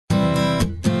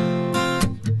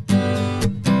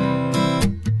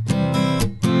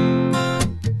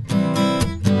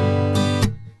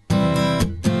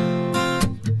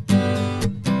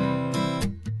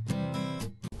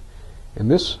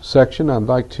this section, I'd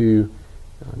like to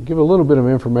give a little bit of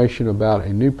information about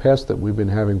a new pest that we've been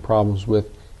having problems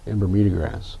with in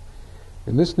Bermudagrass.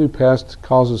 And this new pest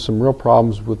causes some real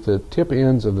problems with the tip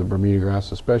ends of the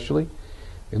Bermudagrass, especially,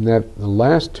 in that the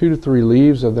last 2 to 3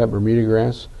 leaves of that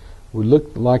Bermudagrass would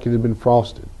look like it had been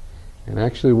frosted. And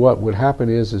actually what would happen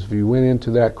is if you went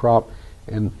into that crop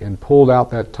and pulled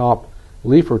out that top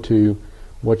leaf or two,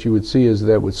 what you would see is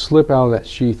that it would slip out of that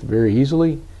sheath very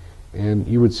easily, and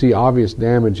you would see obvious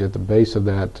damage at the base of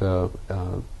that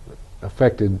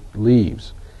affected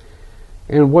leaves.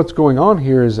 And what's going on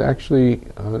here is actually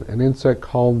an insect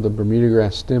called the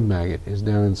Bermudagrass stem maggot is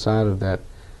down inside of that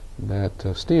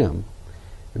stem.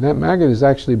 And that maggot is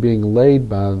actually being laid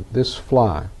by this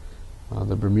fly,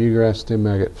 the Bermudagrass stem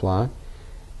maggot fly.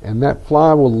 And that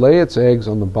fly will lay its eggs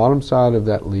on the bottom side of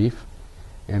that leaf,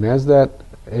 and as that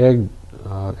egg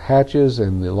hatches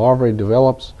and the larvae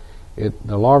develops,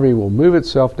 the larvae will move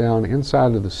itself down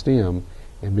inside of the stem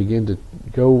and begin to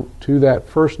go to that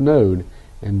first node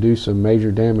and do some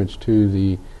major damage to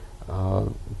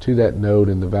that node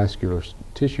and the vascular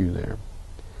tissue there.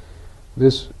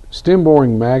 This stem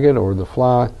boring maggot, or the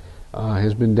fly,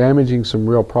 has been damaging some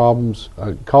real problems,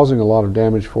 causing a lot of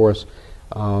damage for us.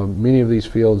 Many of these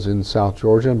fields in South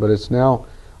Georgia, but it's now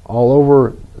all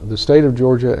over the state of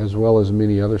Georgia as well as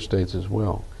many other states as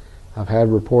well. I've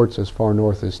had reports as far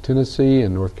north as Tennessee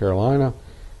and North Carolina,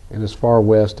 and as far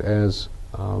west as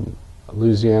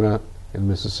Louisiana and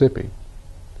Mississippi.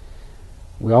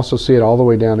 We also see it all the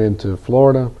way down into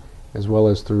Florida, as well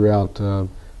as throughout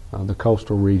the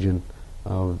coastal region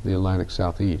of the Atlantic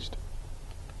Southeast.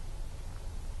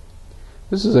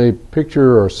 This is a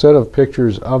picture or set of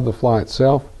pictures of the fly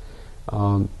itself.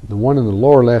 The one in the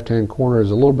lower left-hand corner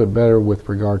is a little bit better with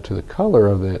regard to the color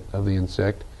of the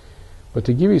insect. But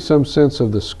to give you some sense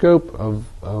of the scope of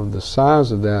the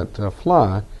size of that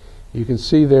fly, you can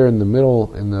see there in the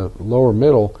middle, in the lower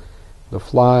middle, the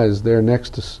fly is there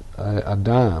next to a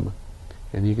dime.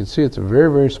 And you can see it's a very,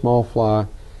 very small fly,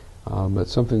 but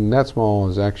something that small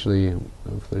is actually,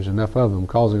 if there's enough of them,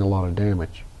 causing a lot of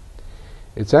damage.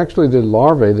 It's actually the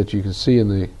larvae that you can see in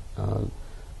the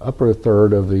upper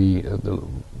third of the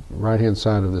right-hand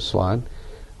side of this slide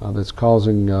that's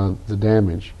causing the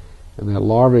damage. And that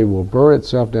larvae will burrow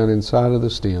itself down inside of the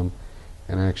stem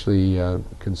and actually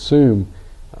consume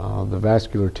the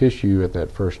vascular tissue at that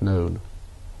first node.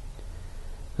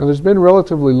 Now, there's been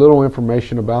relatively little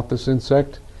information about this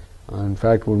insect. In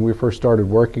fact, when we first started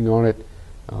working on it,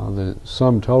 the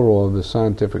sum total of the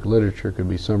scientific literature could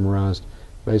be summarized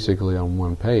basically on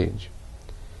one page.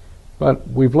 But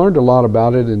we've learned a lot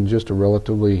about it in just a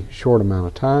relatively short amount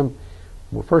of time.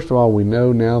 Well, first of all, we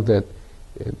know now that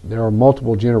there are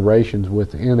multiple generations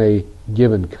within a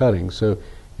given cutting. So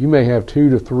you may have 2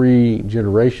 to 3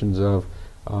 generations of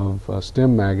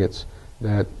stem maggots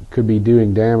that could be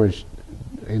doing damage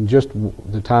in just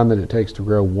the time that it takes to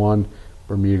grow one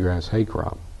Bermudagrass hay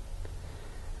crop.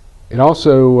 It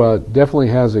also definitely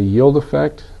has a yield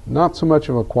effect, not so much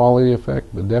of a quality effect,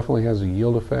 but definitely has a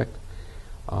yield effect.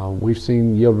 We've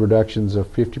seen yield reductions of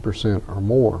 50% or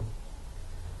more.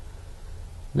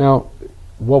 Now,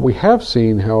 what we have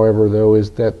seen, however, though,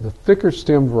 is that the thicker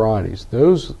stem varieties,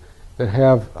 those that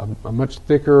have a much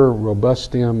thicker, robust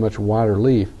stem, much wider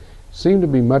leaf, seem to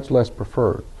be much less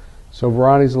preferred. So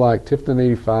varieties like Tifton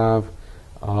 85,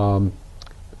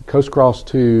 Coast Cross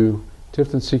 2,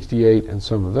 Tifton 68, and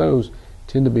some of those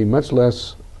tend to be much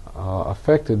less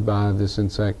affected by this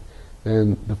insect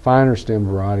than the finer stem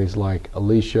varieties like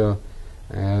Alicia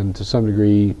and to some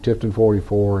degree Tifton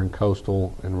 44 and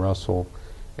Coastal and Russell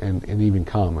and even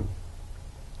Common.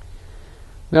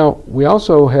 Now, we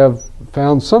also have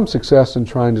found some success in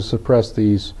trying to suppress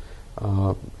these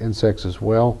insects as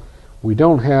well. We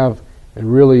don't have a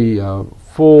really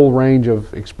full range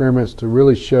of experiments to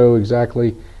really show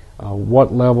exactly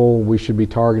what level we should be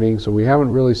targeting, so we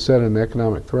haven't really set an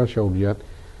economic threshold yet.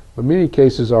 But in many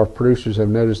cases our producers have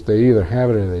noticed they either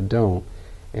have it or they don't,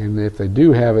 and if they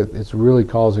do have it, it's really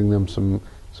causing them some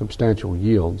substantial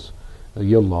yield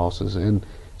losses. And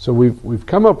so we've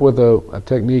come up with a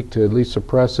technique to at least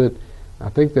suppress it. I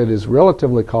think that is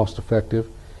relatively cost effective.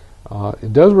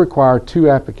 It does require 2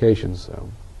 applications though.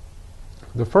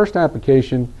 The first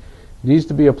application needs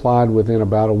to be applied within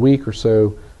about a week or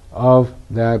so of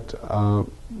that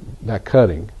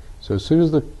cutting. So as soon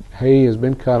as the hay has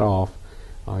been cut off,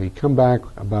 you come back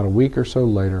about a week or so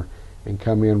later and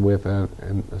come in with a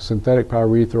synthetic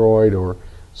pyrethroid or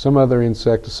some other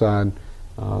insecticide.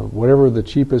 Whatever the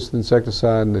cheapest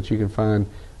insecticide that you can find,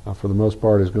 for the most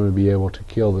part, is going to be able to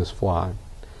kill this fly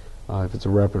if it's a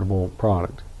reputable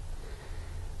product.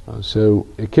 So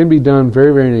it can be done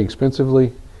very, very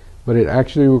inexpensively, but it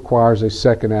actually requires a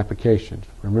second application.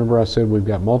 Remember I said we've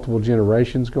got multiple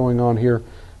generations going on here,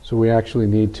 so we actually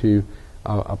need to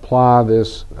apply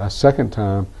this a second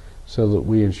time so that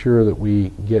we ensure that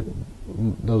we get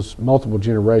those multiple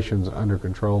generations under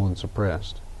control and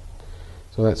suppressed.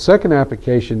 So that second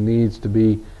application needs to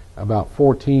be about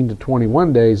 14 to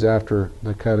 21 days after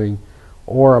the cutting,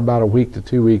 or about a week to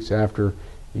 2 weeks after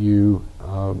you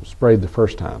sprayed the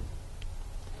first time.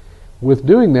 With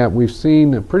doing that, we've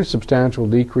seen a pretty substantial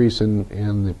decrease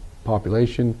in the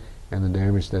population and the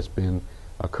damage that's been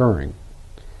occurring.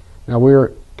 Now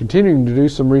we're continuing to do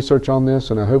some research on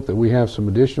this, and I hope that we have some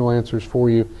additional answers for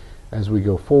you as we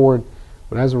go forward.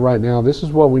 But as of right now, this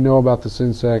is what we know about this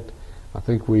insect. I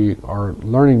think we are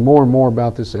learning more and more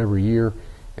about this every year,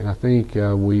 and I think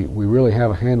we really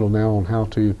have a handle now on how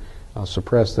to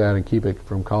suppress that and keep it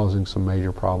from causing some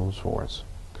major problems for us.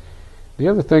 The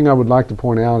other thing I would like to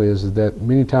point out is that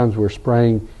many times we're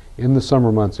spraying in the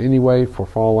summer months anyway for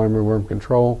fall armyworm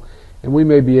control, and we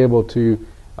may be able to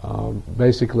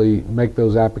basically make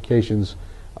those applications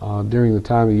during the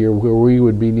time of year where we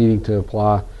would be needing to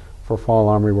apply for fall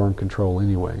armyworm control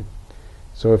anyway.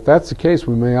 So if that's the case,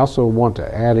 we may also want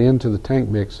to add into the tank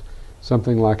mix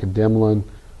something like a Demlin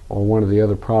or one of the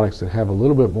other products that have a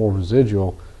little bit more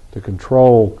residual to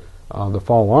control the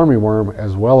fall armyworm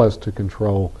as well as to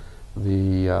control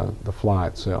the fly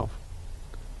itself.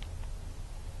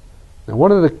 Now,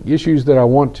 one of the issues that I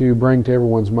want to bring to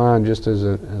everyone's mind just as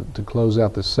to close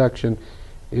out this section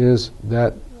is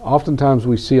that oftentimes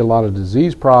we see a lot of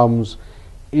disease problems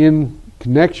in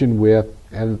connection with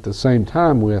and at the same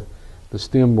time with the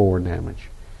stem borer damage.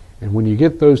 And when you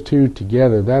get those two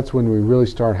together, that's when we really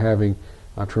start having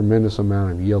a tremendous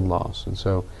amount of yield loss. And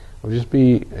so I'll just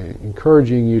be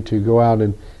encouraging you to go out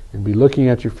and be looking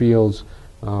at your fields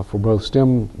for both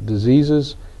stem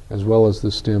diseases as well as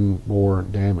the stem borer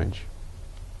damage.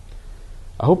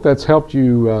 I hope that's helped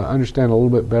you understand a little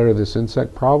bit better this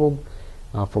insect problem.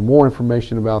 For more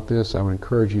information about this, I would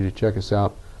encourage you to check us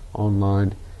out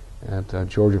online at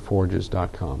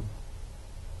georgiaforages.com.